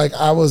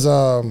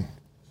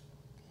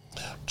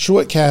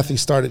Truett Cathy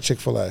started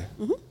Chick-fil-A.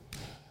 Mm-hmm.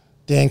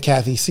 Dan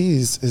Cathy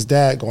sees his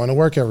dad going to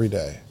work every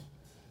day.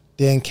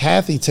 Dan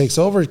Cathy takes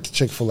over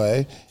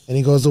Chick-fil-A and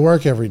he goes to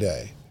work every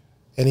day.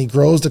 And he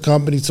grows the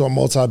company to a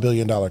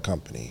multi-billion-dollar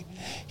company.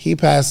 He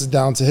passes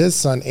down to his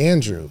son,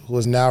 Andrew, who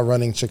is now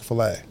running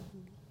Chick-fil-A.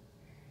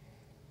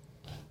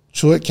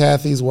 Truett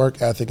Cathy's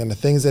work ethic and the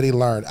things that he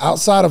learned,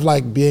 outside of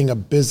like being a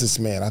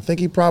businessman, I think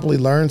he probably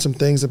learned some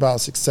things about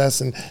success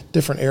in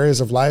different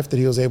areas of life that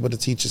he was able to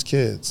teach his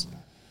kids.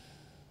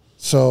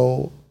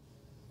 So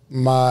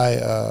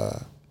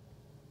let's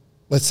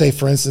say,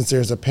 for instance,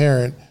 there's a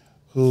parent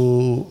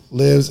who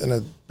lives in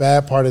a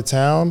bad part of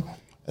town.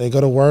 They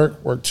go to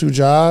work 2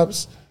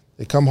 jobs,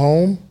 they come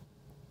home,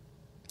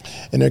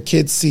 and their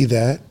kids see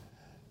that,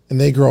 and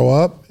they grow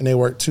up, and they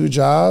work 2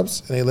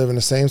 jobs, and they live in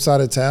the same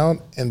side of town,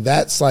 and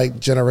that's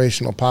like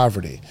generational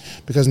poverty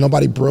because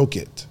nobody broke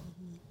it.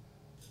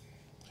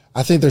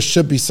 I think there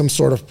should be some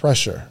sort of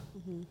pressure.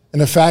 Mm-hmm.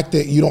 And the fact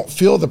that you don't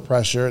feel the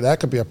pressure, that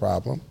could be a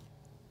problem.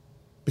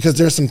 Because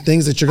there's some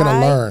things that you're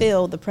going to learn. I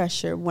feel the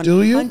pressure 100%.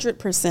 Do you?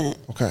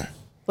 Okay.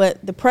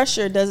 But the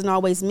pressure doesn't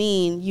always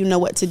mean you know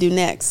what to do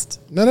next.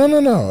 No.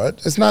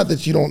 It's not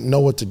that you don't know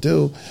what to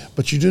do,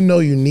 but you do know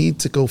you need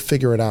to go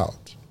figure it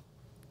out.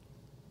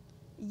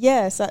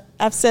 Yes,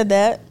 I've said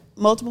that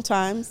multiple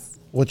times.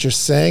 What you're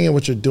saying and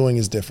what you're doing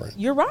is different.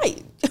 You're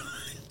right.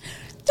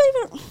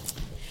 David,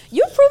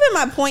 you're proving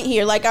my point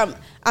here. Like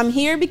I'm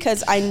here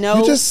because I know.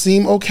 You just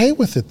seem okay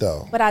with it,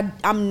 though. But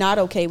I'm not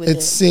okay with it.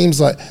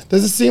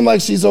 Does it seem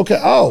like she's okay?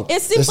 Oh,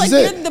 it seems like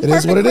you're the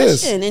perfect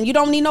Christian, and you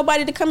don't need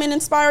nobody to come and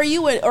inspire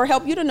you or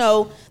help you to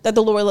know that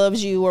the Lord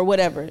loves you or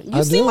whatever.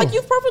 You seem like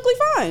you're perfectly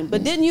fine.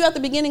 But didn't you at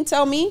the beginning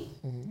tell me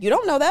you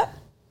don't know that,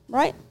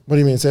 right? What do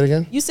you mean? Say it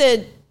again. You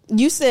said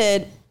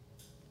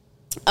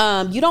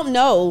you don't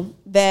know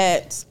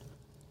that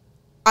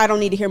I don't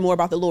need to hear more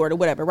about the Lord or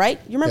whatever, right?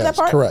 You remember that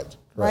part? Correct.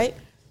 Right?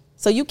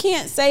 So you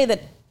can't say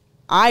that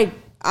I'm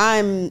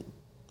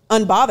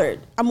unbothered.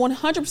 I'm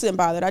 100%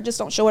 bothered. I just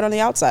don't show it on the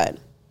outside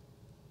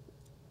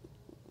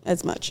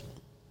as much.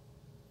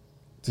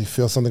 Do you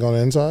feel something on the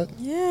inside?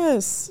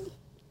 Yes.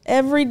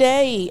 Every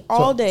day,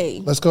 all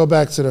day. Let's go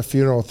back to the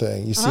funeral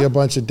thing. You see a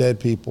bunch of dead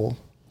people.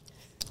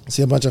 You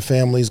see a bunch of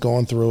families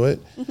going through it.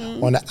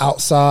 Mm-hmm. On the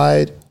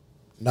outside,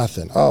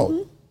 nothing.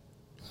 Oh,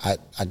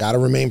 I got to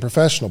remain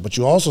professional. But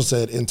you also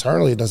said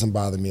internally it doesn't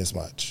bother me as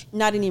much.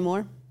 Not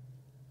anymore.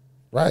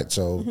 Right.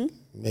 So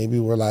maybe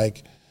we're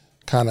like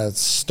kind of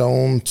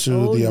stoned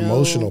to the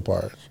emotional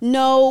part.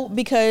 No,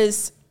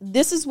 because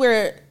this is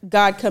where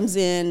God comes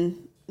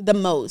in the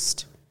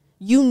most.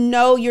 You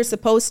know you're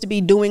supposed to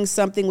be doing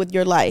something with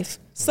your life,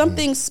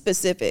 something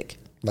specific.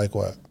 Like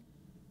what?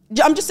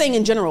 I'm just saying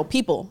in general,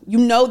 people, you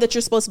know that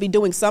you're supposed to be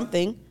doing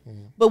something,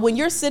 but when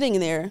you're sitting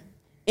there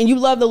and you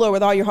love the Lord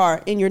with all your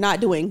heart and you're not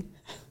doing,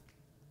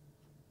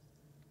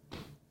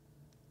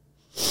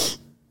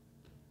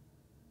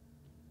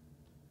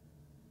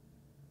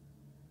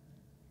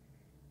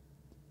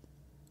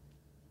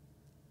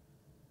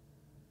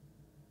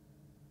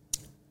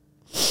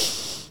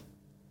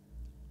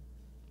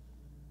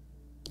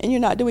 and you're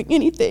not doing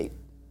anything,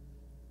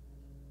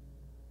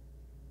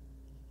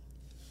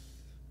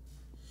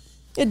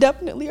 it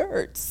definitely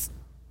hurts.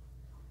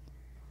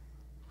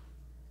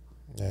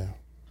 Yeah.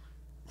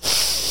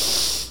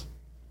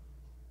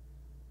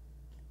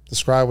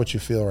 Describe what you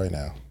feel right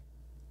now.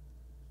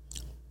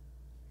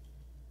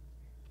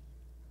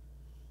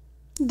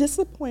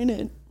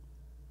 Disappointed.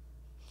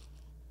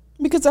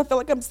 Because I feel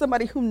like I'm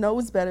somebody who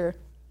knows better.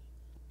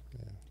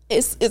 Yeah.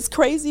 It's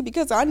crazy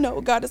because I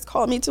know God has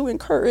called me to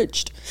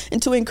encourage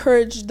and to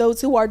encourage those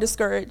who are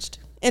discouraged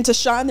and to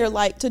shine their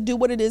light, to do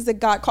what it is that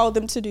God called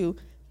them to do.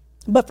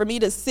 But for me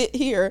to sit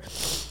here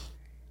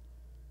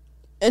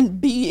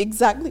and be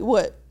exactly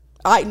what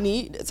I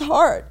need, it's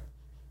hard.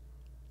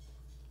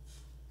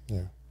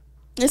 Yeah.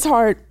 It's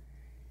hard.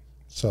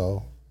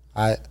 So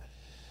I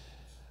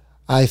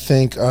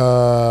think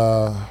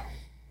the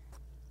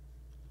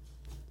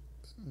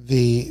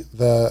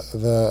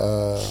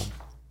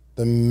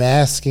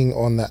masking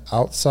on the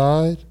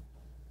outside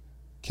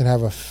can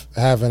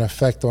have an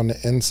effect on the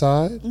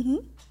inside. Mm-hmm.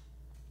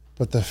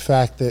 But the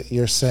fact that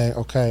you're saying,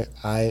 okay,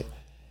 I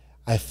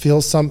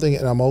feel something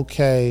and I'm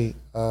okay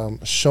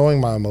showing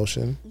my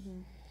emotion.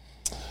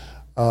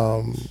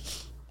 Mm-hmm.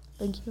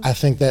 Thank you. I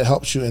think that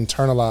helps you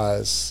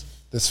internalize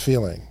this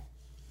feeling.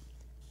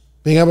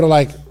 Being able to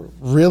like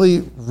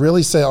really,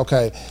 really say,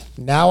 okay,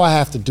 now I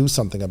have to do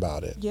something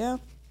about it. Yeah.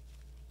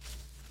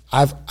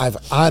 I've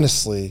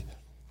honestly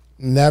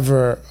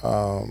never,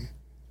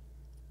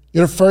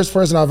 you're the first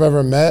person I've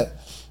ever met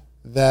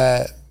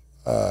that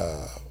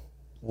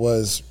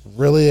was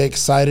really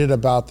excited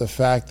about the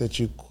fact that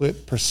you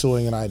quit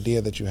pursuing an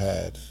idea that you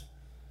had.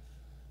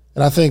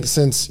 And I think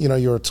since,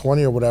 you were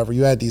 20 or whatever,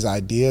 you had these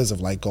ideas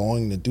of like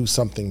going to do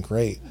something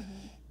great. Mm-hmm.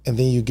 And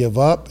then you give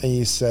up and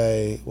you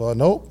say, well,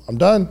 nope, I'm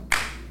done.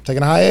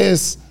 Taking a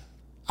hiatus.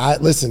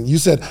 Listen, you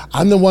said,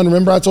 I'm the one,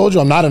 remember I told you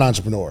I'm not an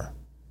entrepreneur.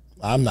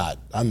 I'm not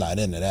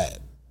into that.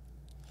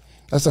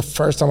 That's the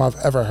first time I've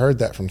ever heard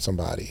that from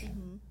somebody.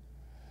 Mm-hmm.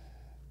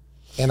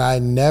 And I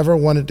never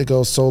wanted to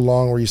go so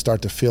long where you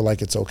start to feel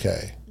like it's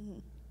okay. Mm-hmm.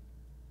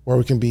 Where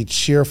we can be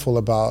cheerful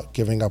about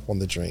giving up on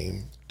the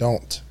dream.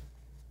 Don't.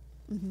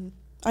 Mm-hmm.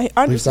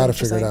 We've got to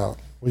figure it out.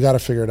 We got to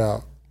figure it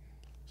out.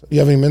 You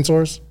have any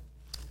mentors?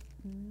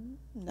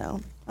 No,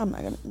 I'm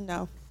not gonna.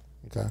 No.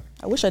 Okay.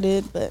 I wish I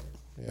did, but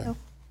yeah. No.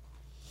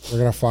 We're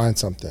gonna find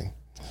something.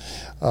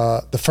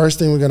 The first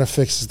thing we're gonna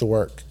fix is the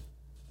work.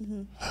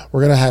 Mm-hmm.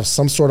 We're gonna have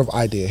some sort of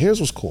idea. Here's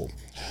what's cool.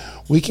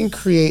 We can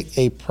create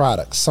a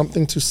product,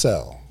 something to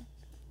sell.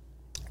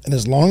 And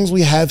as long as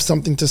we have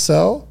something to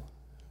sell,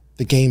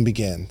 the game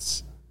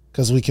begins.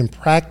 Because we can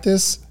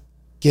practice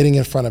getting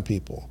in front of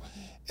people.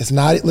 It's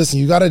not, listen,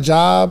 you got a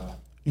job,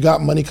 you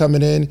got money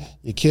coming in,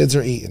 your kids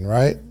are eating,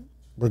 right?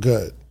 We're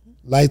good.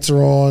 Lights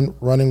are on,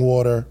 running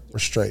water, we're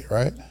straight,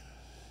 right?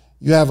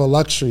 You have a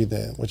luxury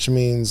then, which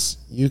means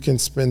you can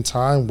spend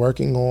time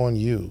working on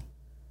you.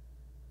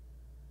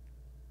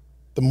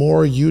 The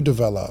more you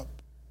develop,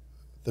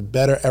 the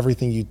better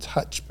everything you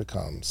touch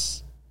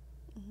becomes.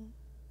 Mm-hmm.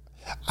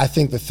 I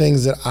think the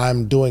things that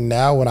I'm doing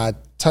now, when I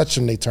touch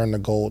them, they turn to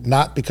gold,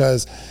 not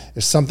because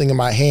there's something in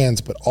my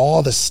hands, but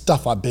all the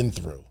stuff I've been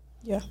through.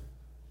 Yeah.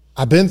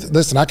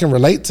 Listen, I can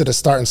relate to the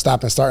start and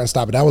stop.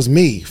 That was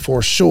me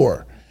for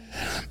sure.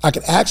 I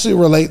can actually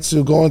relate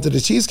to going to the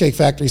Cheesecake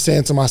Factory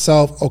saying to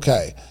myself,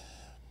 okay,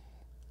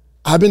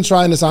 I've been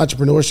trying this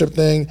entrepreneurship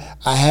thing.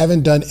 I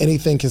haven't done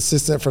anything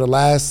consistent for the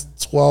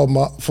last 12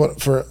 months.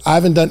 I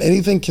haven't done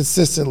anything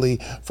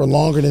consistently for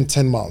longer than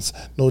 10 months.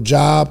 No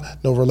job,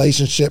 no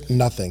relationship,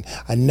 nothing.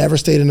 I never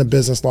stayed in a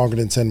business longer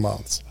than 10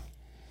 months.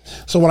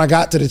 So when I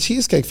got to the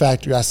Cheesecake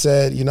Factory, I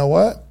said, you know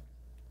what?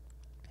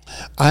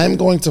 I am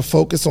going to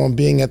focus on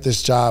being at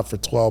this job for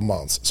 12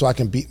 months so I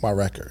can beat my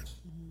record.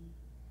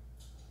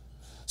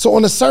 So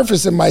on the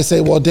surface, it might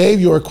say, well, Dave,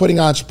 you're quitting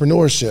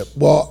entrepreneurship.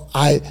 Well,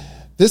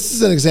 this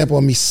is an example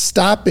of me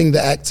stopping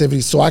the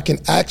activity so I can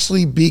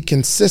actually be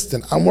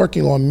consistent. I'm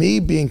working on me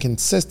being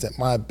consistent,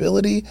 my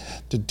ability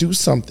to do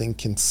something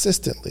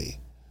consistently.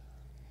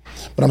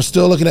 But I'm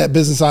still looking at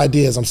business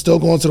ideas. I'm still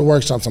going to the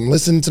workshops. I'm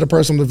listening to the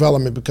personal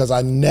development because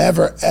I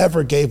never,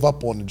 ever gave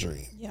up on the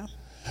dream. Yeah.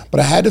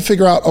 But I had to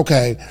figure out,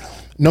 okay,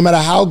 no matter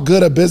how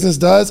good a business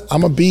does, I'm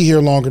going to be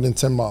here longer than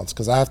 10 months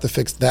because I have to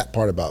fix that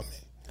part about me.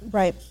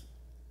 Right.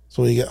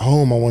 So when you get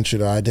home, I want you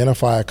to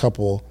identify a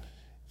couple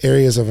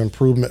areas of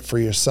improvement for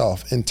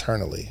yourself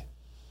internally.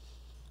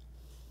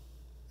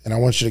 And I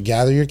want you to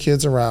gather your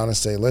kids around and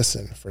say,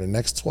 listen, for the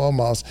next 12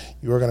 months,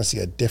 you are going to see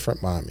a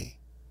different mommy.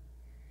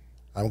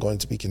 I'm going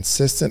to be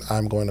consistent.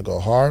 I'm going to go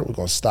hard. We're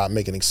going to stop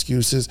making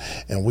excuses,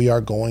 and we are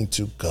going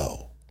to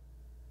go.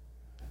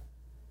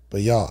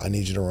 But y'all, I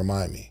need you to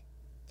remind me.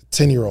 The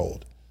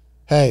 10-year-old.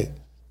 Hey,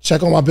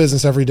 check on my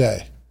business every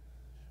day.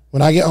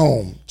 When I get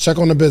home, check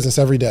on the business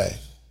every day.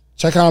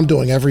 Check how I'm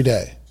doing every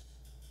day.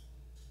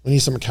 We need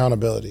some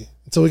accountability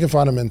until we can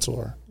find a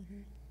mentor.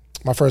 Mm-hmm.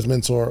 My first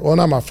mentor, well,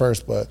 not my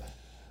first, but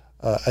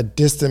a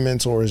distant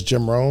mentor is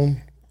Jim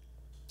Rohn.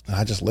 And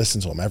I just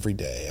listen to him every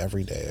day.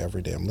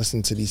 I'm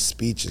listening to these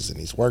speeches and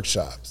these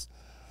workshops.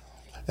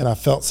 And I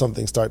felt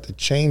something start to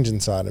change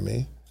inside of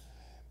me.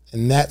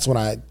 And that's when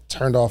I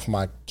turned off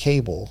my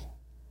cable.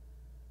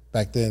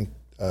 Back then,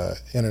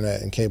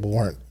 internet and cable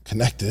weren't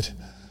connected.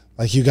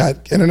 Like, you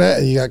got internet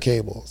and you got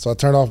cable. So I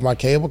turned off my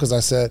cable because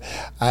I said,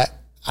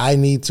 I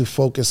need to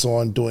focus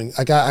on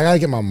I got to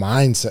get my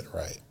mindset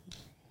right.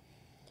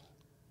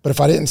 But if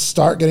I didn't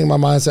start getting my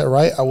mindset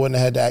right, I wouldn't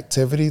have had the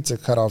activity to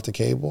cut off the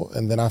cable.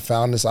 And then I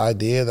found this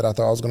idea that I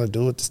thought I was going to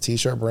do with this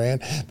t-shirt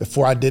brand.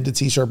 Before I did the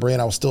t-shirt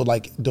brand, I was still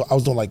doing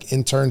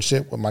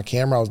internship with my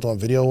camera. I was doing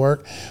video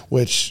work,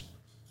 which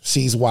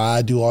sees why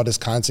I do all this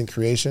content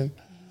creation.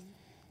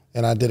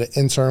 And I did an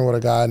intern with a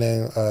guy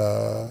named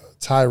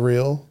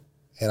Tyrell,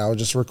 and I would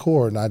just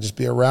record and I'd just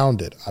be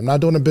around it. I'm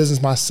not doing the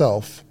business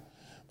myself.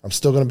 I'm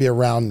still going to be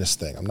around this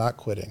thing. I'm not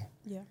quitting.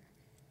 Yeah.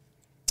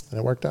 And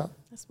it worked out.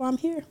 That's why I'm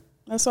here.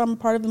 That's why I'm a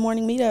part of the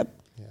morning meetup.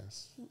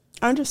 Yes.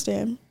 I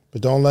understand.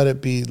 But don't let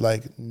it be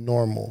like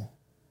normal.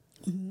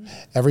 Mm-hmm.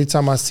 Every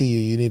time I see you,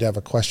 you need to have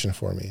a question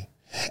for me.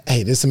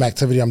 Hey, there's some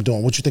activity I'm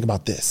doing. What you think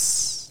about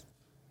this?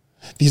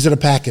 These are the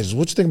packages.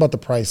 What you think about the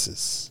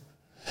prices?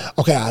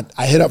 Okay,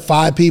 I hit up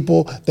 5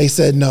 people. They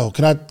said no.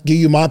 Can I give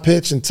you my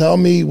pitch and tell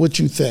me what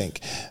you think?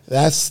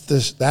 That's the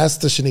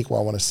Shaniqua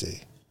I want to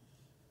see.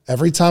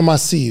 Every time I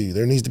see you,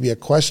 there needs to be a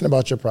question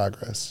about your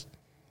progress.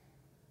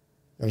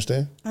 You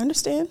understand? I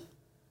understand.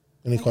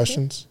 Any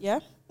questions? Yeah.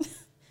 You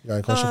got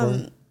any question for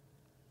me?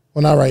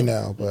 Well, not right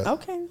now, but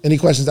okay. Any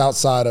questions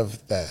outside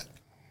of that?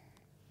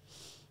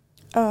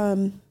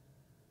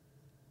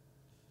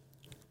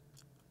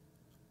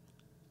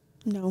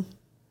 No.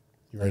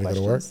 You ready to go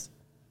to work?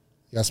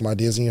 You got some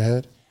ideas in your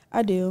head?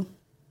 I do.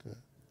 Good.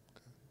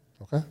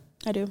 Okay.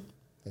 I do.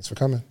 Thanks for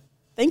coming.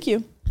 Thank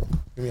you. Cool.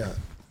 Give me a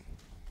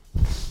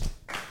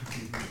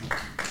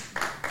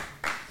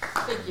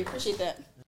Thank you. Appreciate that.